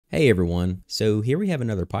Hey everyone, so here we have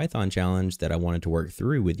another Python challenge that I wanted to work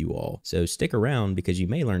through with you all. So stick around because you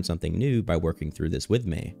may learn something new by working through this with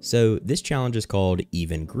me. So this challenge is called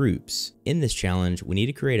even groups. In this challenge, we need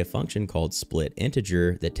to create a function called split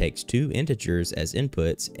integer that takes two integers as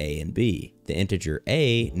inputs, a and b. The integer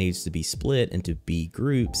a needs to be split into b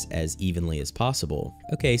groups as evenly as possible.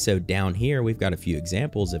 Okay, so down here we've got a few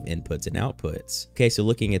examples of inputs and outputs. Okay, so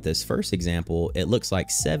looking at this first example, it looks like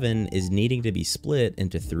 7 is needing to be split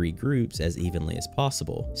into 3 groups as evenly as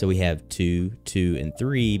possible. So we have 2, 2, and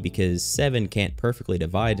 3 because 7 can't perfectly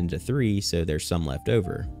divide into 3, so there's some left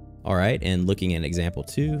over. Alright, and looking at example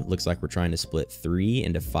 2, looks like we're trying to split 3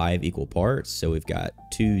 into 5 equal parts, so we've got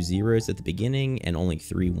 2 zeros at the beginning and only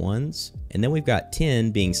 3 ones. And then we've got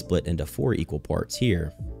 10 being split into 4 equal parts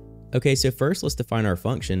here. Okay, so first let's define our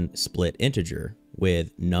function split integer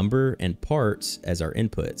with number and parts as our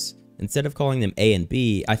inputs. Instead of calling them a and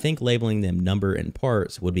b, I think labeling them number and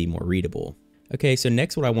parts would be more readable. Okay, so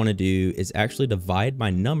next what I want to do is actually divide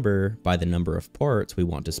my number by the number of parts we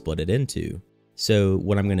want to split it into. So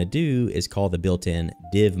what I'm going to do is call the built-in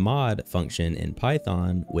divmod function in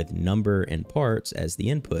Python with number and parts as the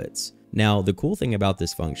inputs. Now, the cool thing about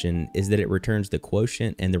this function is that it returns the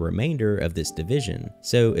quotient and the remainder of this division.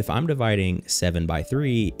 So if I'm dividing 7 by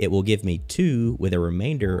 3, it will give me 2 with a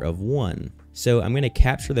remainder of 1. So I'm going to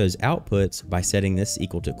capture those outputs by setting this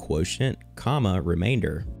equal to quotient, comma,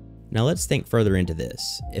 remainder. Now let's think further into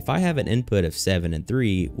this. If I have an input of 7 and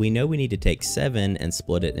 3, we know we need to take 7 and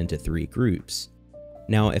split it into 3 groups.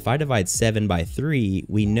 Now if I divide 7 by 3,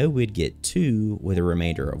 we know we'd get 2 with a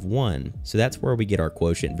remainder of 1. So that's where we get our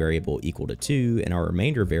quotient variable equal to 2 and our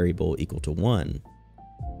remainder variable equal to 1.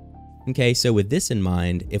 Okay, so with this in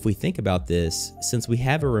mind, if we think about this, since we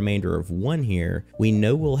have a remainder of 1 here, we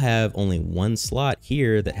know we'll have only one slot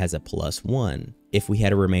here that has a plus 1. If we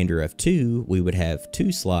had a remainder of 2, we would have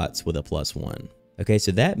 2 slots with a plus 1. Okay,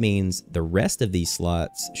 so that means the rest of these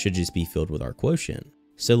slots should just be filled with our quotient.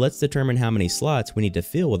 So let's determine how many slots we need to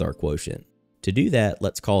fill with our quotient. To do that,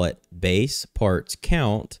 let's call it base parts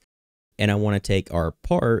count, and I want to take our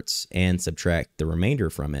parts and subtract the remainder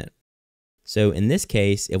from it. So in this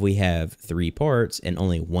case, if we have 3 parts and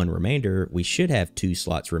only 1 remainder, we should have 2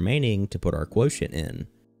 slots remaining to put our quotient in.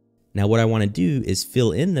 Now what I want to do is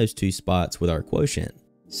fill in those 2 spots with our quotient.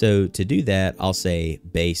 So to do that, I'll say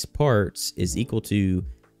base parts is equal to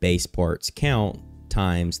base parts count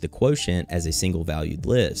times the quotient as a single valued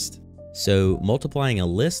list. So multiplying a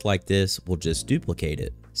list like this will just duplicate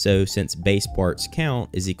it. So since base parts count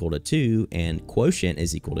is equal to 2 and quotient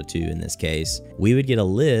is equal to 2 in this case, we would get a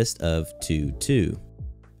list of 2, 2.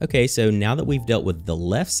 Okay, so now that we've dealt with the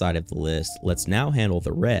left side of the list, let's now handle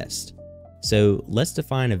the rest. So let's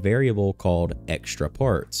define a variable called extra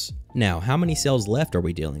parts. Now, how many cells left are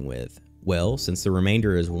we dealing with? Well, since the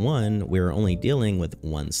remainder is 1, we're only dealing with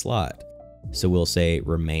 1 slot. So we'll say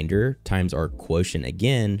remainder times our quotient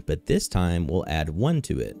again, but this time we'll add 1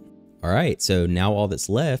 to it. Alright, so now all that's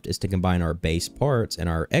left is to combine our base parts and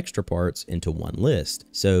our extra parts into one list.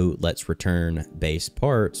 So let's return base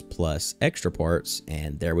parts plus extra parts,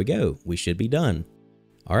 and there we go, we should be done.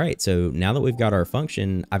 Alright, so now that we've got our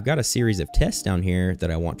function, I've got a series of tests down here that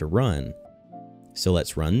I want to run. So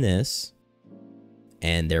let's run this,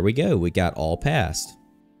 and there we go, we got all passed.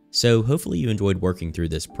 So hopefully you enjoyed working through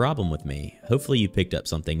this problem with me. Hopefully you picked up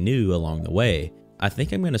something new along the way. I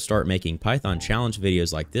think I'm going to start making Python challenge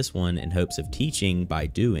videos like this one in hopes of teaching by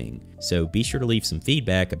doing. So be sure to leave some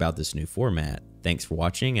feedback about this new format. Thanks for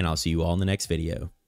watching, and I'll see you all in the next video.